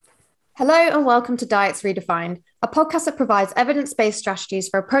Hello and welcome to Diets Redefined, a podcast that provides evidence based strategies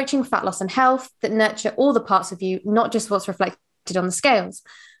for approaching fat loss and health that nurture all the parts of you, not just what's reflected on the scales.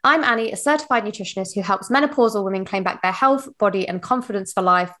 I'm Annie, a certified nutritionist who helps menopausal women claim back their health, body, and confidence for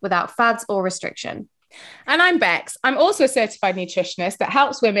life without fads or restriction. And I'm Bex. I'm also a certified nutritionist that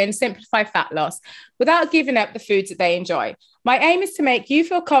helps women simplify fat loss without giving up the foods that they enjoy. My aim is to make you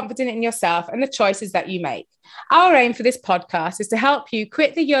feel confident in yourself and the choices that you make. Our aim for this podcast is to help you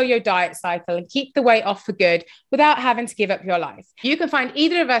quit the yo-yo diet cycle and keep the weight off for good without having to give up your life. You can find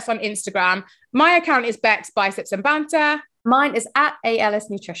either of us on Instagram. My account is Bex Biceps and Banter. Mine is at ALS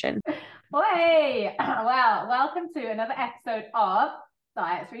Nutrition. Hey, well, welcome to another episode of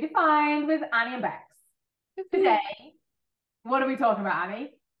Diets Redefined with Annie and Bex. Today, what are we talking about, Annie?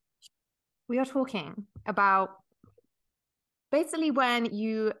 We are talking about basically when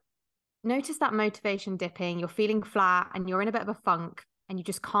you notice that motivation dipping, you're feeling flat and you're in a bit of a funk and you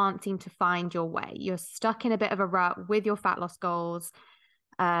just can't seem to find your way. You're stuck in a bit of a rut with your fat loss goals.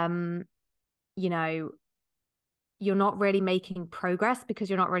 You're not really making progress because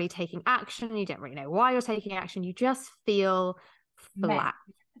you're not really taking action. You don't really know why you're taking action. You just feel flat.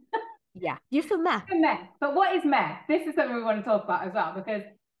 Yeah, you feel meh. Meh. But what is meh? This is something we want to talk about as well, because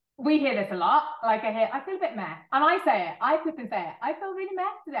we hear this a lot. Like I feel a bit meh. And I say it, I flip and say it. I feel really meh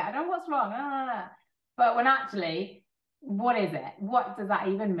today. I don't know what's wrong. But when actually, what is it? What does that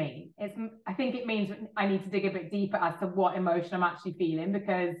even mean? I think it means I need to dig a bit deeper as to what emotion I'm actually feeling,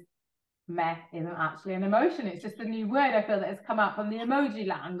 because meh isn't actually an emotion. It's just a new word I feel that has come up from the emoji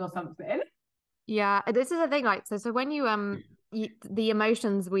land or something. Yeah, this is the thing. Like, so when the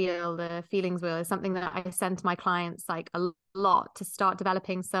emotions wheel, the feelings wheel is something that I send to my clients like a lot to start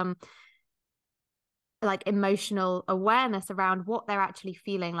developing some like emotional awareness around what they're actually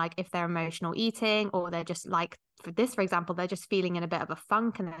feeling, like if they're emotional eating or they're just like, for example, they're just feeling in a bit of a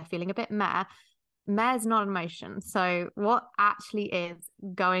funk and they're feeling a bit meh. Meh is not an emotion. So what actually is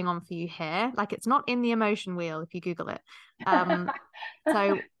going on for you here? Like, it's not in the emotion wheel if you Google it.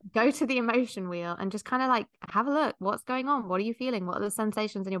 So go to the emotion wheel and just kind of like have a look. What's going on? What are you feeling? What are the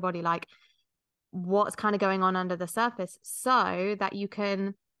sensations in your body? Like, what's kind of going on under the surface so that you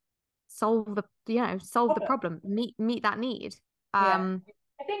can solve the problem, meet that need. Yeah.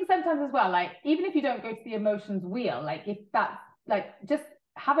 I think sometimes as well, like even if you don't go to the emotions wheel, like if that's like just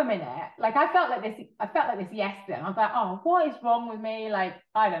have a minute. Like I felt like this yesterday. And I was like, oh, what is wrong with me? Like,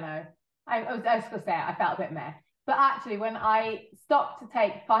 I don't know. I was gonna say I felt a bit meh. But actually, when I stopped to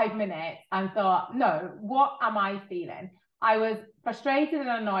take 5 minutes and thought, no, what am I feeling? I was frustrated and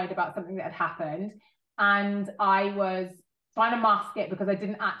annoyed about something that had happened. And I was trying to mask it because I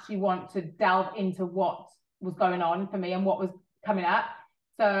didn't actually want to delve into what was going on for me and what was coming up.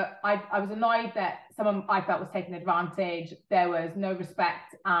 So I was annoyed that someone I felt was taking advantage. There was no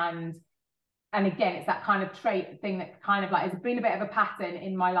respect, and again, it's that kind of trait thing that kind of like has been a bit of a pattern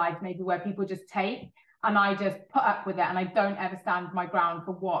in my life, maybe where people just take and I just put up with it and I don't ever stand my ground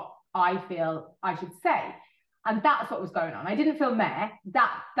for what I feel I should say. And that's what was going on. I didn't feel meh.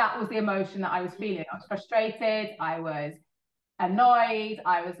 That was the emotion that I was feeling. I was frustrated. I was annoyed.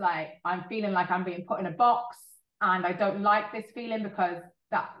 I was like, I'm feeling like I'm being put in a box and I don't like this feeling because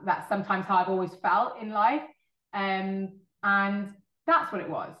that's sometimes how I've always felt in life. And that's what it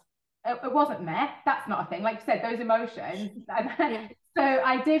was. It wasn't meh. That's not a thing. Like you said, those emotions. Yeah. So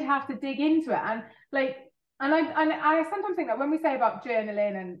I did have to dig into it. And like, and I sometimes think that when we say about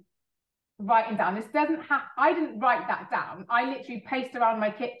journaling and writing down, I didn't write that down. I literally paced around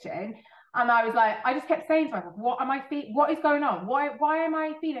my kitchen and I was like, I just kept saying to myself, what am I feeling? What is going on? Why am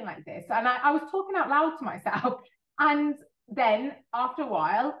I feeling like this? And I was talking out loud to myself. And then after a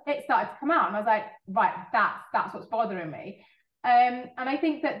while, it started to come out. And I was like, right, that's what's bothering me. And I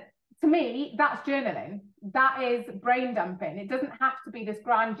think that to me, that's journaling. That is brain dumping. It doesn't have to be this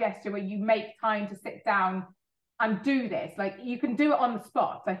grand gesture where you make time to sit down and do this. Like you can do it on the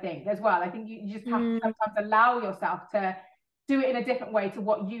spot, I think, as well. I think you just have to sometimes allow yourself to do it in a different way to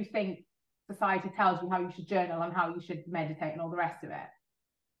what you think society tells you how you should journal and how you should meditate and all the rest of it.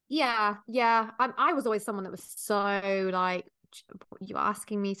 Yeah. I was always someone that was so like, you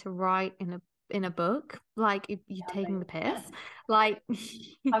asking me to write in a book, like you're taking the piss. Like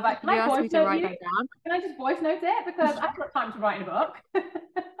I was like, can I voice note you? Can I just voice note it? Because I've got time to write in a book.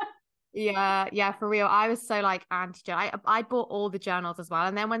 Yeah, for real. I was so like anti-journal. I bought all the journals as well.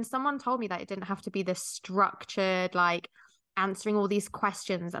 And then when someone told me that it didn't have to be this structured, like answering all these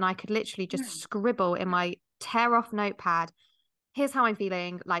questions, and I could literally just scribble in my tear off notepad, here's how I'm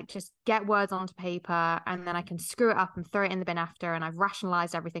feeling, like just get words onto paper, and then I can screw it up and throw it in the bin after, and I've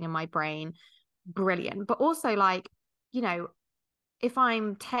rationalized everything in my brain. Brilliant. But also like, you know, if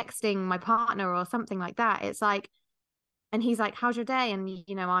I'm texting my partner or something like that, it's like, and he's like, how's your day? And,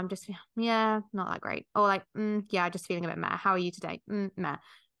 you know, I'm just, yeah, not that great. Or like, yeah, just feeling a bit meh. How are you today? Meh.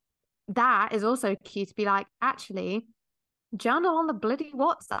 That is also cue to be like, actually, journal on the bloody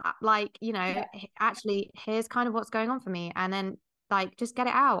WhatsApp. Like, you know, actually, here's kind of what's going on for me. And then like just get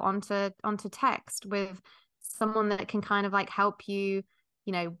it out onto text with someone that can kind of like help you,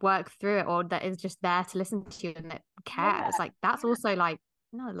 you know, work through it, or that is just there to listen to you and that cares. Like that's also like,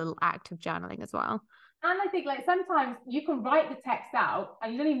 you know, a little act of journaling as well. And I think like sometimes you can write the text out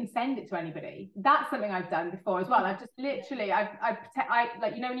and you don't even send it to anybody. That's something I've done before as well. I've just literally, I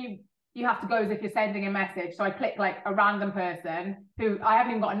like, you know, when you have to go as if you're sending a message. So I click like a random person who I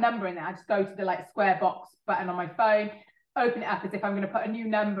haven't even got a number in there. I just go to the like square box button on my phone, open it up as if I'm going to put a new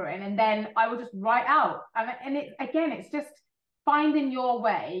number in, and then I will just write out. And it, again, it's just finding your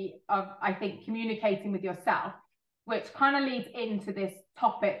way of, I think, communicating with yourself, which kind of leads into this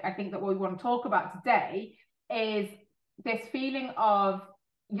topic, I think, that we want to talk about today, is this feeling of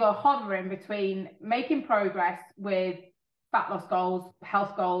you're hovering between making progress with fat loss goals,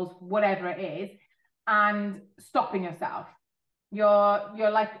 health goals, whatever it is, and stopping yourself. You're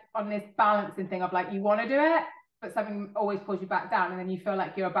like on this balancing thing of like, you want to do it, but something always pulls you back down, and then you feel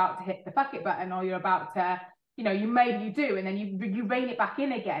like you're about to hit the fuck it button, or you're about to, you know, maybe you do, and then you rein it back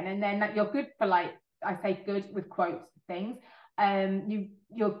in again, and then you're good for like, I say good with quotes things,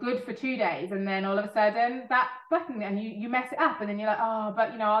 you're good for 2 days, and then all of a sudden that button, and you mess it up, and then you're like, oh,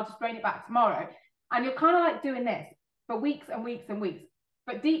 but you know, I'll just rein it back tomorrow, and you're kind of like doing this for weeks and weeks and weeks,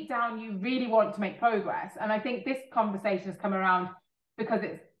 but deep down you really want to make progress. And I think this conversation has come around because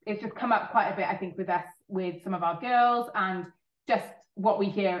it's just come up quite a bit, I think, with us, with some of our girls, and just what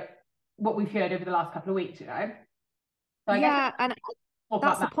we've heard over the last couple of weeks, you know. So I guess and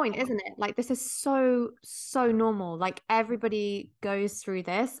that's the point, isn't it? Like this is so normal. Like everybody goes through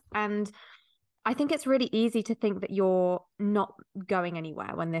this, and I think it's really easy to think that you're not going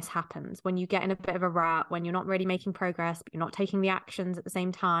anywhere when this happens, when you get in a bit of a rut, when you're not really making progress, but you're not taking the actions at the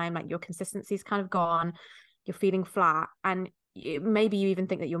same time, like your consistency's kind of gone, you're feeling flat, and maybe you even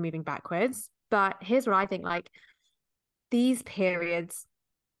think that you're moving backwards. But here's what I think, like these periods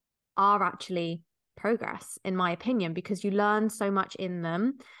are actually progress, in my opinion, because you learn so much in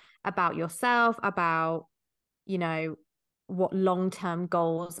them about yourself, about, you know, what long-term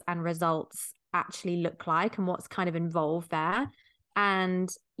goals and results actually look like and what's kind of involved there. And,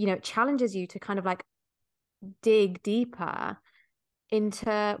 you know, it challenges you to kind of like dig deeper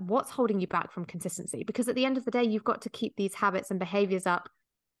into what's holding you back from consistency, because at the end of the day, you've got to keep these habits and behaviors up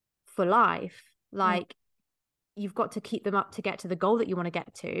for life. Like you've got to keep them up to get to the goal that you want to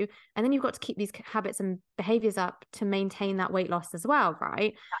get to, and then you've got to keep these habits and behaviors up to maintain that weight loss as well,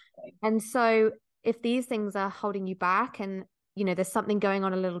 right? Exactly. And so if these things are holding you back, and you know there's something going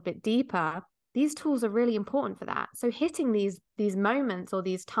on a little bit deeper, these tools are really important for that. So hitting these moments or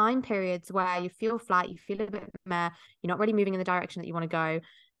these time periods where you feel flat, you feel a bit meh, you're not really moving in the direction that you want to go,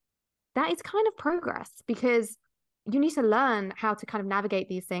 that is kind of progress, because you need to learn how to kind of navigate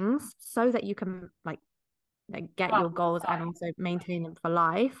these things so that you can like get your goals and also maintain them for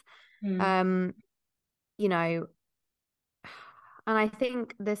life. You know, and I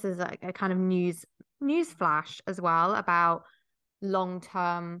think this is like a kind of news flash as well about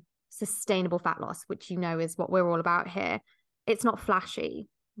long-term sustainable fat loss, which, you know, is what we're all about here. It's not flashy,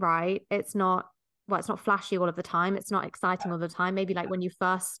 right? It's not flashy all of the time. It's not exciting all the time. Maybe like when you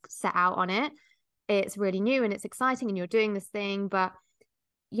first set out on it, it's really new and it's exciting and you're doing this thing, but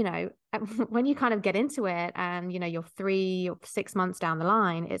you know, when you kind of get into it and, you know, you're 3 or 6 months down the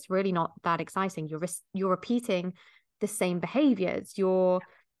line, it's really not that exciting. You're repeating the same behaviors, you're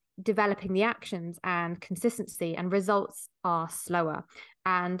developing the actions, and consistency and results are slower.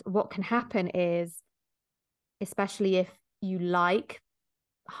 And what can happen is, especially if you like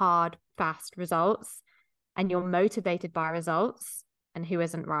hard, fast results and you're motivated by results, and who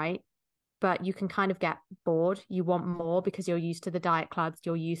isn't, right? But you can kind of get bored. You want more because you're used to the diet clubs.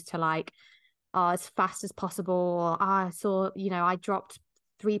 You're used to like, as fast as possible. Or, I saw, you know, I dropped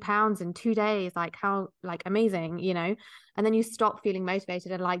 3 pounds in 2 days. Like how, like amazing, you know? And then you stop feeling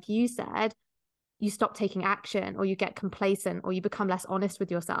motivated. And like you said, you stop taking action, or you get complacent, or you become less honest with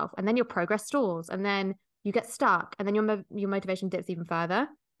yourself. And then your progress stalls, and then you get stuck, and then your motivation dips even further,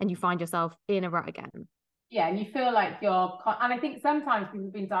 and you find yourself in a rut again. Yeah, and you feel like and I think sometimes people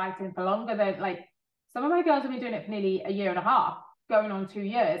have been dieting for longer than, like, some of my girls have been doing it for nearly a year and a half, going on 2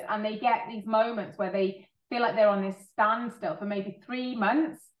 years, and they get these moments where they feel like they're on this standstill for maybe 3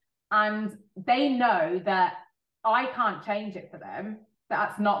 months, and they know that I can't change it for them.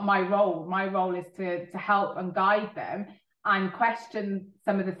 That's not my role. My role is to help and guide them. and question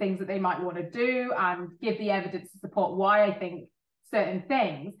some of the things that they might want to do and give the evidence to support why I think certain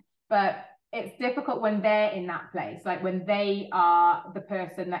things. But it's difficult when they're in that place, like when they are the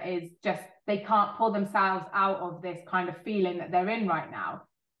person that is just, they can't pull themselves out of this kind of feeling that they're in right now.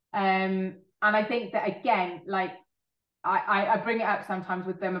 And I think that, again, like I bring it up sometimes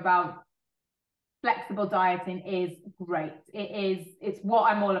with them about flexible dieting is great. It's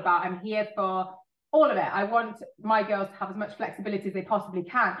what I'm all about. I'm here for all of it. I want my girls to have as much flexibility as they possibly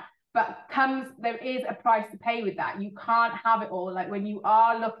can. But there is a price to pay with that. You can't have it all. Like when you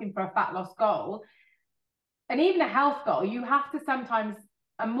are looking for a fat loss goal, and even a health goal, you have to sometimes,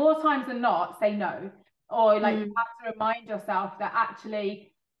 and more times than not, say no. Or like you have to remind yourself that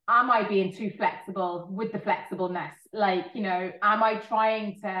actually, am I being too flexible with the flexibleness? Like, you know, am I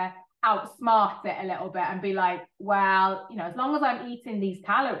trying to outsmart it a little bit and be like, well, you know, as long as I'm eating these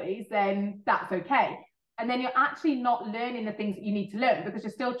calories, then that's okay. And then you're actually not learning the things that you need to learn because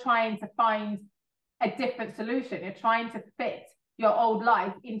you're still trying to find a different solution. You're trying to fit your old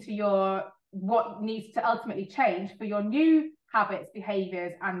life into what needs to ultimately change for your new habits,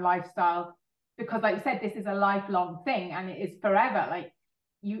 behaviors, and lifestyle. Because like you said, this is a lifelong thing and it is forever. Like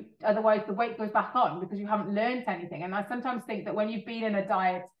otherwise the weight goes back on because you haven't learned anything. And I sometimes think that when you've been in a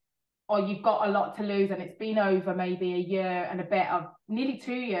diet or you've got a lot to lose and it's been over maybe a year and a bit, of nearly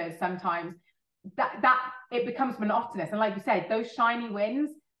 2 years sometimes, that it becomes monotonous. And like you said, those shiny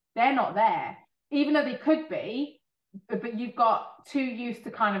wins, they're not there, even though they could be, but you've got too used to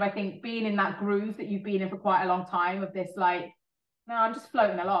kind of, I think, being in that groove that you've been in for quite a long time of this, like, no, I'm just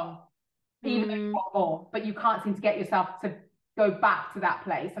floating along, even though you want more, but you can't seem to get yourself to go back to that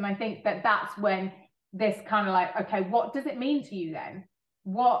place. And I think that that's when this kind of like, okay, what does it mean to you then?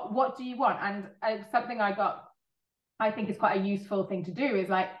 What do you want? And something I think is quite a useful thing to do is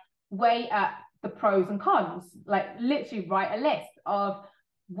like weigh up the pros and cons, like literally write a list of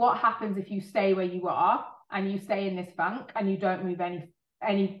what happens if you stay where you are and you stay in this funk and you don't move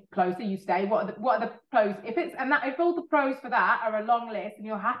any closer, you stay. What are the pros? If all the pros for that are a long list and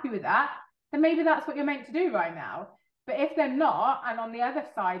you're happy with that, then maybe that's what you're meant to do right now. But if they're not, and on the other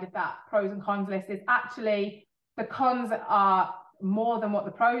side of that pros and cons list is actually the cons are more than what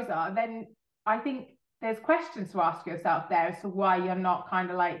the pros are, then I think there's questions to ask yourself there as to why you're not kind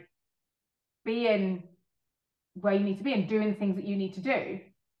of like being where you need to be and doing things that you need to do.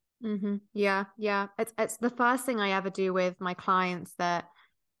 Yeah. It's the first thing I ever do with my clients that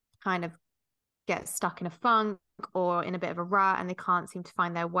kind of get stuck in a funk or in a bit of a rut and they can't seem to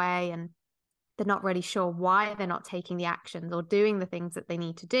find their way and they're not really sure why they're not taking the actions or doing the things that they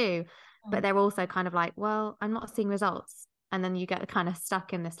need to do. But they're also kind of like, well, I'm not seeing results. And then you get kind of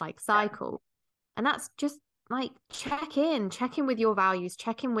stuck in this like cycle. And that's just like check in with your values,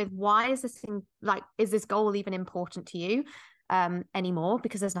 check in with why is this thing, like, is this goal even important to you anymore?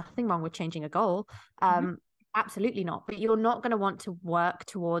 Because there's nothing wrong with changing a goal. Absolutely not. But you're not going to want to work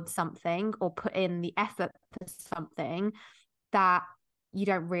towards something or put in the effort for something that you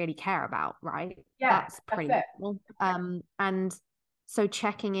don't really care about, right? Yeah, that's pretty cool. And so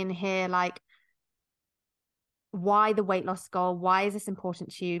checking in here, like, why the weight loss goal? Why is this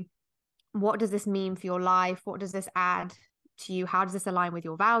important to you? What does this mean for your life? What does this add to you? How does this align with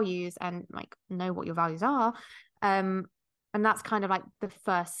your values? And like know what your values are. And that's kind of like the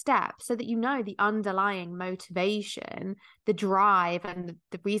first step so that you know the underlying motivation, the drive, and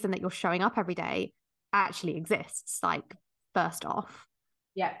the reason that you're showing up every day actually exists, like first off.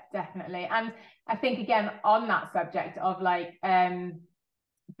 Yeah, definitely. And I think again on that subject of like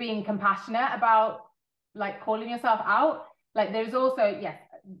being compassionate about like calling yourself out, like there's also, yes,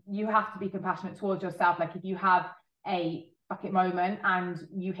 you have to be compassionate towards yourself. Like if you have a fuck it moment and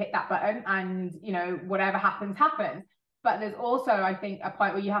you hit that button and you know whatever happens but there's also, I think, a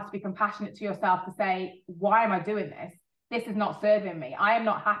point where you have to be compassionate to yourself to say, why am I doing this? This is not serving me. I am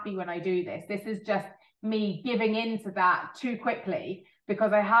not happy when I do this. This is just me giving into that too quickly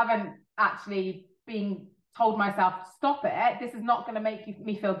because I haven't actually been told myself, stop it. This is not going to make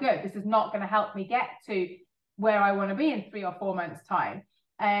me feel good. This is not going to help me get to where I want to be in 3 or 4 months' time.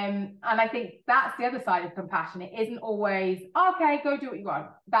 And I think that's the other side of compassion. It isn't always, okay, go do what you want.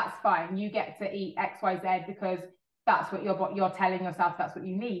 That's fine. You get to eat X, Y, Z because that's what you're telling yourself. That's what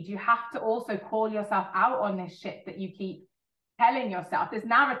you need. You have to also call yourself out on this shit that you keep telling yourself. This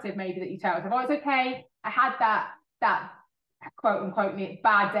narrative maybe that you tell yourself, oh, it's okay. I had that quote unquote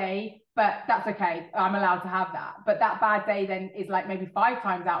bad day, but that's okay. I'm allowed to have that. But that bad day then is like maybe 5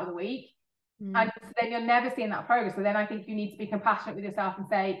 times out of the week. And then you're never seeing that progress. So then I think you need to be compassionate with yourself and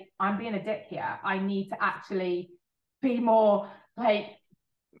say, I'm being a dick here. I need to actually be more like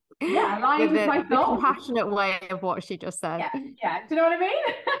Yeah, aligned with my the goals. compassionate way of what she just said. Yeah. Do you know what I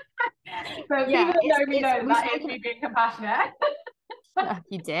mean? So Yeah, people that know me know that is spoken, me being compassionate.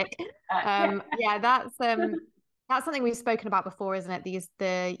 you dick. Yeah. That's something we've spoken about before, isn't it?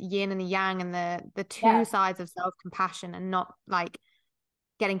 The yin and the yang, and the two Yeah. sides of self-compassion, and not like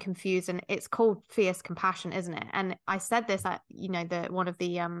getting confused. And it's called fierce compassion, isn't it? And I said this at, the one of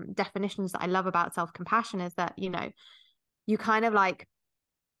the definitions that I love about self-compassion is that, you kind of like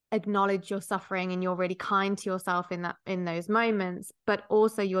acknowledge your suffering, and you're really kind to yourself in those moments, but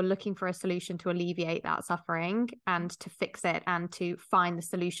also you're looking for a solution to alleviate that suffering and to fix it and to find the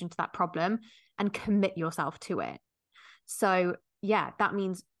solution to that problem and commit yourself to it. So yeah, that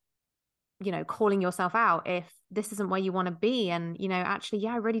means calling yourself out if this isn't where you want to be, and actually,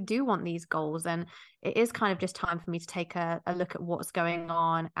 yeah, I really do want these goals, and it is kind of just time for me to take a look at what's going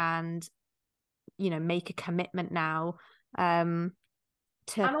on and make a commitment now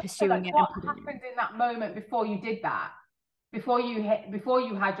to and also, pursuing it. What happened in that moment before you did that? Before you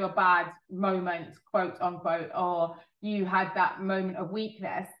had your bad moment, quote unquote, or you had that moment of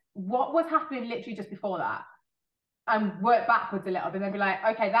weakness? What was happening literally just before that? And work backwards a little bit, and then be like,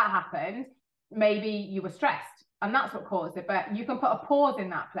 okay, that happened. Maybe you were stressed, and that's what caused it. But you can put a pause in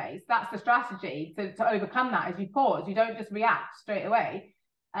that place. That's the strategy to overcome that. As you pause, you don't just react straight away.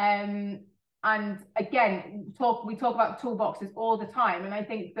 And again, we talk about toolboxes all the time, and I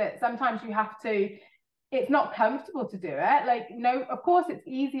think that sometimes you have to. It's not comfortable to do it. Like, of course, it's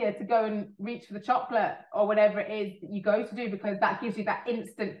easier to go and reach for the chocolate or whatever it is that you go to do, because that gives you that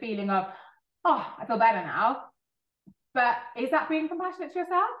instant feeling of, oh, I feel better now. But is that being compassionate to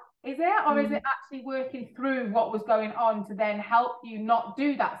yourself? Is it? Or is it actually working through what was going on to then help you not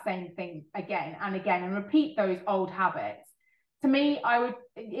do that same thing again and again and repeat those old habits? To me,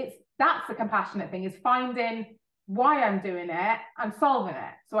 that's the compassionate thing, is finding why I'm doing it and solving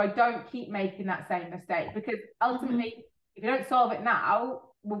it, so I don't keep making that same mistake. Because ultimately, if you don't solve it now,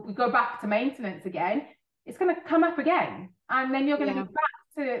 we go back to maintenance again, it's going to come up again. And then you're going to be back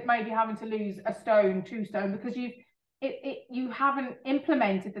to maybe having to lose a stone, 2 stone, because you haven't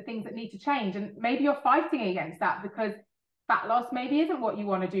implemented the things that need to change. And maybe you're fighting against that because fat loss maybe isn't what you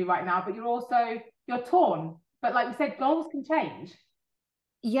want to do right now, but you're torn. But like we said, goals can change.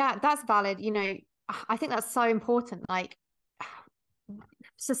 Yeah, that's valid. I think that's so important. Like,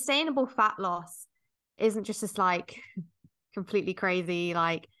 sustainable fat loss isn't just this like completely crazy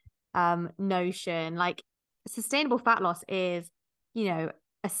like notion. Like, sustainable fat loss is, a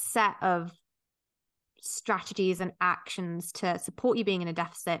set of strategies and actions to support you being in a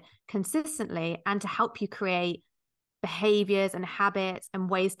deficit consistently, and to help you create behaviors and habits and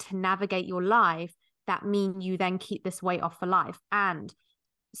ways to navigate your life that mean you then keep this weight off for life. And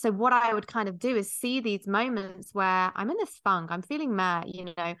so what I would kind of do is see these moments where I'm in this funk, I'm feeling meh,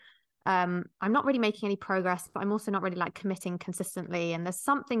 I'm not really making any progress, but I'm also not really like committing consistently, and there's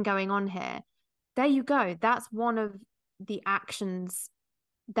something going on here. There you go. That's one of the actions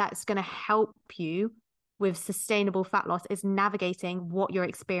that's going to help you with sustainable fat loss, is navigating what you're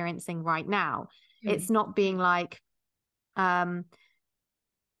experiencing right now. It's not being like, oh,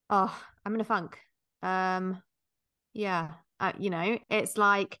 I'm in a funk. It's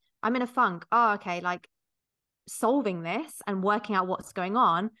like, I'm in a funk. Oh, okay. Like, solving this and working out what's going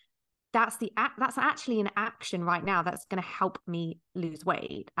on. That's actually an action right now that's going to help me lose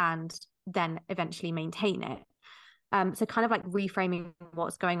weight and then eventually maintain it. So kind of like reframing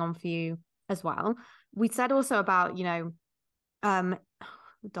what's going on for you as well. We said also about, the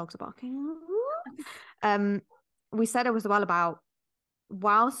dogs are barking. We said it was well about,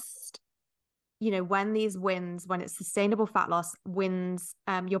 whilst, when these wins, when it's sustainable fat loss wins,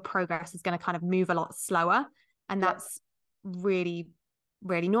 your progress is going to kind of move a lot slower. And that's really,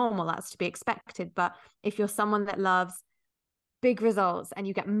 really normal. That's to be expected. But if you're someone that loves big results and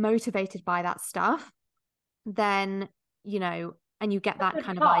you get motivated by that stuff, then, and you get that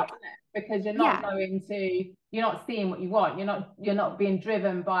kind of like, because you're not you're not seeing what you want. You're not being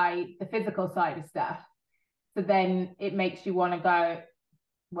driven by the physical side of stuff. So then it makes you want to go,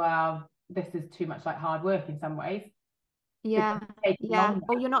 well, this is too much like hard work in some ways. Yeah.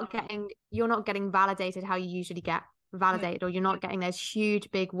 Or you're not getting validated how you usually get validated, or you're not getting those huge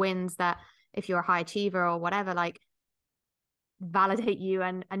big wins that, if you're a high achiever or whatever, like, validate you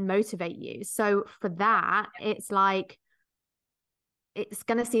and motivate you. So for that, it's like, it's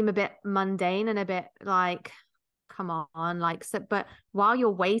going to seem a bit mundane and a bit like, come on, like, so, but while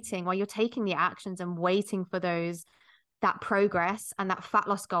you're taking the actions and waiting for that progress and that fat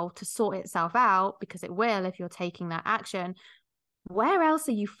loss goal to sort itself out, because it will if you're taking that action, where else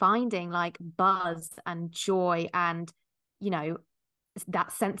are you finding like buzz and joy and,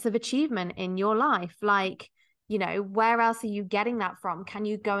 that sense of achievement in your life. Like, you know, where else are you getting that from? Can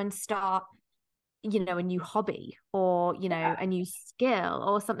you go and start, you know, a new hobby, or, you know, a new skill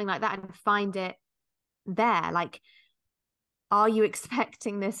or something like that, and find it there? Like, are you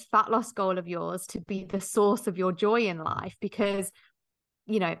expecting this fat loss goal of yours to be the source of your joy in life? Because,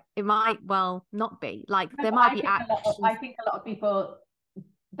 you know, it might well not be. Like, there might be actions. I think a lot of people,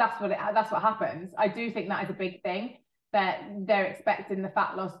 that's what happens. I do think that is a big thing, that they're expecting the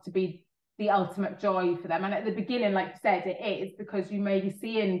fat loss to be the ultimate joy for them. And at the beginning, like you said, it is, because you may be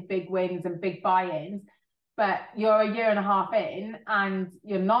seeing big wins and big buy-ins, but you're a year and a half in and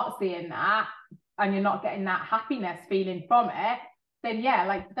you're not seeing that, and you're not getting that happiness feeling from it. Then yeah,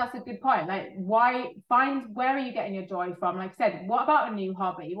 like, that's a good point. Like, why find, where are you getting your joy from? Like I said, what about a new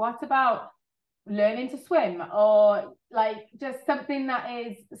hobby? What about learning to swim, or like just something that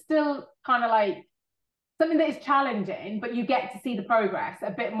is still kind of like something that is challenging, but you get to see the progress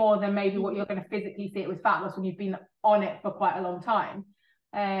a bit more than maybe what you're going to physically see it with fat loss when you've been on it for quite a long time.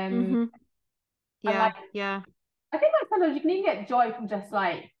 Yeah, like, yeah. I think like sometimes you can even get joy from just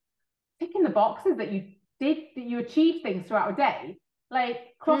like ticking the boxes that you did, that you achieved things throughout a day, like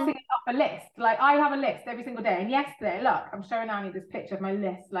crossing it off a list. Like, I have a list every single day, and yesterday, look, I'm showing Annie this picture of my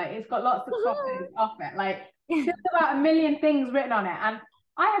list. Like, it's got lots of crosses off it, like just about 1 million things written on it. And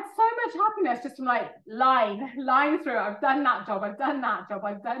I had so much happiness just from like line through it. I've done that job, I've done that job,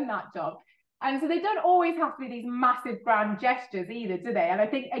 I've done that job. And so they don't always have to be these massive grand gestures either, do they? And I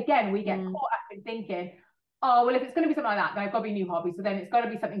think, again, we get caught up in thinking, oh, well, if it's going to be something like that, then I've got to be a new hobby. So then it's got to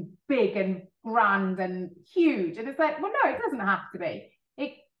be something big and grand and huge. And it's like, well, no, it doesn't have to be.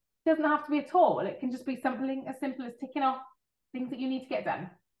 It doesn't have to be at all. It can just be something as simple as ticking off things that you need to get done.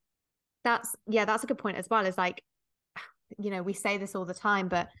 That's a good point as well. Is like, you know, we say this all the time,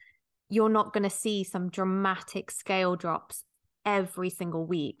 but you're not going to see some dramatic scale drops every single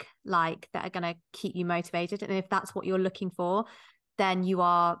week, like, that are going to keep you motivated. And if that's what you're looking for, then you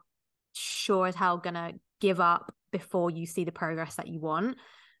are sure as hell going to give up before you see the progress that you want.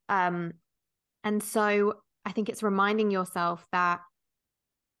 And so I think it's reminding yourself that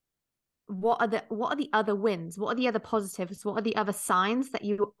what are the other wins? What are the other positives? What are the other signs that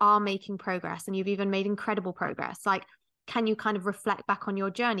you are making progress, and you've even made incredible progress? Like, can you kind of reflect back on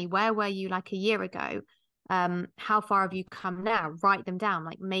your journey? Where were you like a year ago? How far have you come now? Write them down,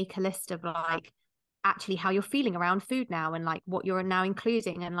 like make a list of like actually how you're feeling around food now, and like what you're now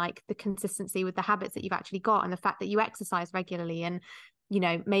including, and like the consistency with the habits that you've actually got, and the fact that you exercise regularly. And, you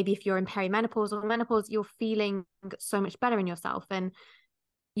know, maybe if you're in perimenopause or menopause, you're feeling so much better in yourself, and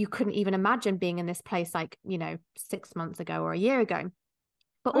you couldn't even imagine being in this place, like, you know, 6 months ago or a year ago.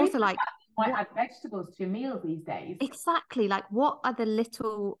 But also, like, you might add vegetables to your meals these days. Exactly. Like, what are the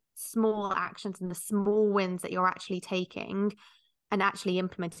little small actions and the small wins that you're actually taking and actually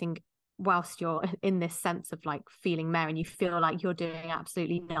implementing whilst you're in this sense of like feeling merry, and you feel like you're doing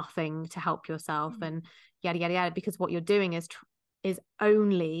absolutely nothing to help yourself and yada yada yada, because what you're doing is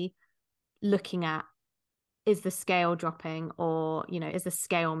only looking at, is the scale dropping, or, you know, is the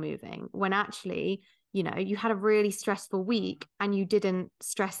scale moving, when actually, you know, you had a really stressful week and you didn't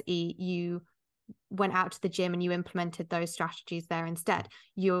stress eat, you went out to the gym and you implemented those strategies there instead.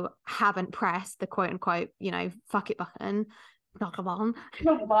 You haven't pressed the quote unquote, you know, fuck it button. The fuck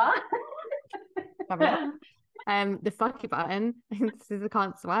it button. I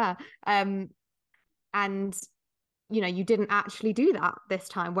can't swear. And, you know, you didn't actually do that this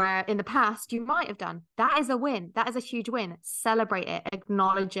time, where in the past you might have done. That is a win. That is a huge win. Celebrate it,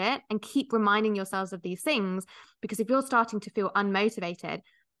 acknowledge it, and keep reminding yourselves of these things. Because if you're starting to feel unmotivated,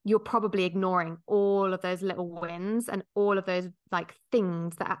 you're probably ignoring all of those little wins and all of those like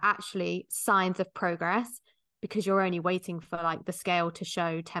things that are actually signs of progress, because you're only waiting for like the scale to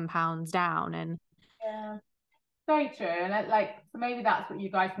show 10 pounds down. And yeah, very true. And like, so maybe that's what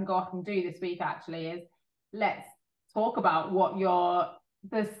you guys can go off and do this week, actually, is let's talk about what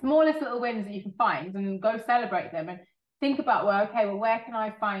the smallest little wins that you can find, and go celebrate them, and think about, well, okay, well, where can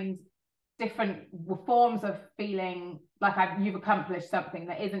I find different forms of feeling like you've accomplished something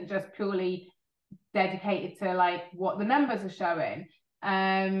that isn't just purely dedicated to like what the numbers are showing.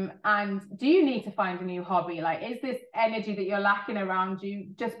 And do you need to find a new hobby? Like, is this energy that you're lacking around you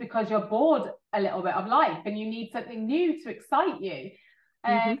just because you're bored a little bit of life and you need something new to excite you?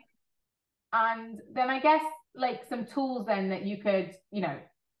 And then I guess like some tools then that you could, you know,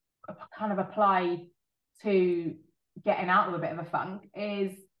 kind of apply to getting out of a bit of a funk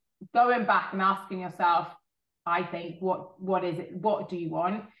is going back and asking yourself, I think, what is it? What do you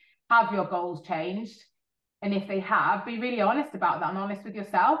want? Have your goals changed? And if they have, be really honest about that and honest with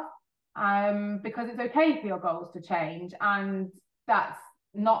yourself, because it's okay for your goals to change. And that's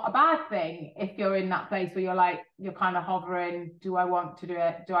not a bad thing if you're in that place where you're like, you're kind of hovering, do I want to do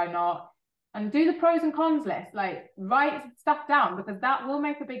it, do I not? And do the pros and cons list, like write stuff down, because that will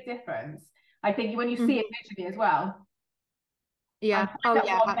make a big difference, I think, when you see it visually as well. Yeah. What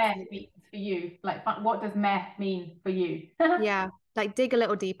absolutely. meh means for you, like what does meh mean for you? Yeah, like dig a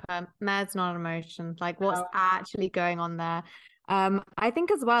little deeper. Meh's not an emotion. Like what's actually going on there? I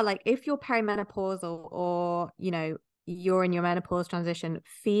think as well, like if you're perimenopausal or you're in your menopause transition,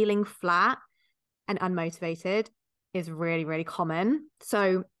 feeling flat and unmotivated is really, really common.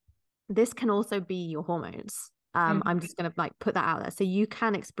 So this can also be your hormones. I'm just gonna like put that out there. So you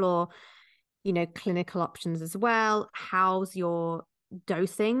can explore, clinical options as well. How's your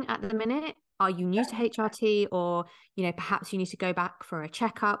dosing at the minute? Are you new to HRT, or perhaps you need to go back for a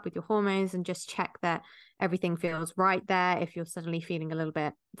checkup with your hormones and just check that everything feels right there? If you're suddenly feeling a little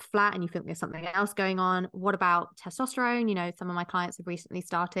bit flat and you think there's something else going on, what about testosterone? Some of my clients have recently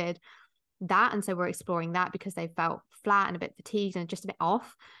started that, and so we're exploring that because they felt flat and a bit fatigued and just a bit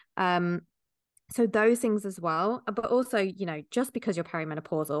off. So those things as well. But also, just because you're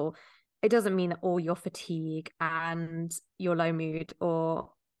perimenopausal, it doesn't mean that all your fatigue and your low mood or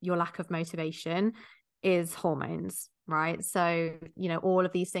your lack of motivation is hormones, right? So, all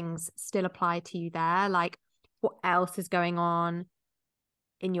of these things still apply to you there. Like, what else is going on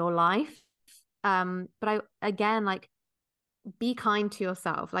in your life? But again, like, be kind to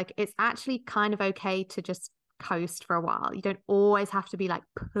yourself. Like, it's actually kind of okay to just coast for a while. You don't always have to be like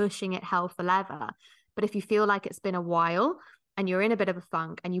pushing it hell for leather. But if you feel like it's been a while and you're in a bit of a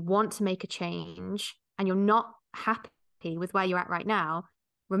funk and you want to make a change and you're not happy with where you're at right now,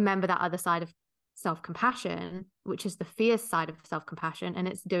 remember that other side of self-compassion, which is the fierce side of self-compassion, and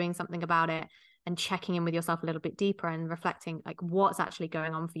it's doing something about it and checking in with yourself a little bit deeper and reflecting like what's actually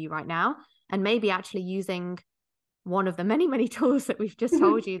going on for you right now, and maybe actually using one of the many, many tools that we've just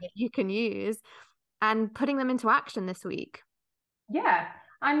told you that you can use and putting them into action this week. Yeah.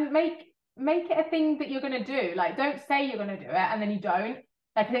 And make it a thing that you're going to do. Like, don't say you're going to do it and then you don't.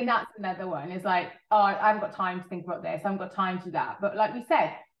 Like, I think that's another one, is like, oh, I haven't got time to think about this, I haven't got time to do that. But like we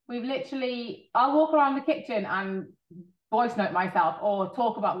said, I'll walk around the kitchen and voice note myself or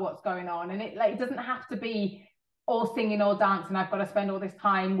talk about what's going on. And it doesn't have to be all singing, all dancing, I've got to spend all this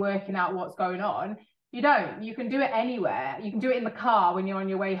time working out what's going on. You don't. You can do it anywhere. You can do it in the car when you're on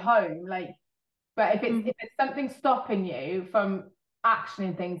your way home. Like, but if it's something stopping you from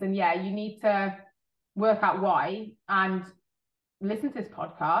actioning things, then yeah, you need to work out why and listen to this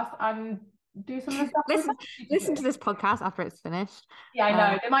podcast and do some of the stuff. listen to this podcast after it's finished. Yeah, I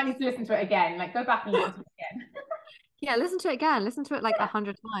know. They might need to listen to it again. Like, go back and listen to it again. Yeah, listen to it again. Listen to it like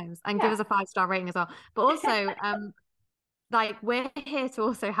 100 times and give us a 5-star rating as well. But also, like, we're here to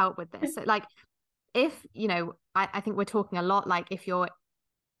also help with this. So, like, if I think we're talking a lot, like if you're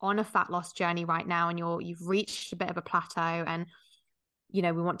on a fat loss journey right now and you've reached a bit of a plateau, and we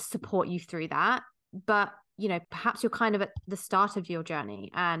want to support you through that. But perhaps you're kind of at the start of your journey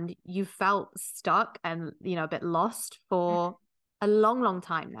and you felt stuck and a bit lost for a long, long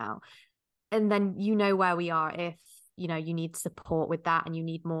time now, and then where we are. If you need support with that and you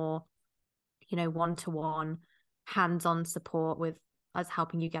need more one-to-one hands-on support with us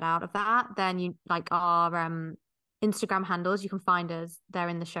helping you get out of that, then you like our Instagram handles, you can find us, they're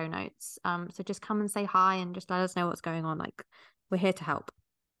in the show notes. So just come and say hi and just let us know what's going on. Like, we're here to help.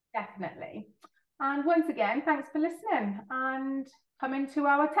 Definitely. And once again, thanks for listening and coming to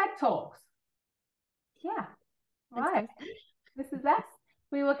our TED Talks. Yeah. Right. This is us.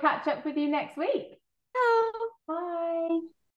 We will catch up with you next week. Ciao. Bye.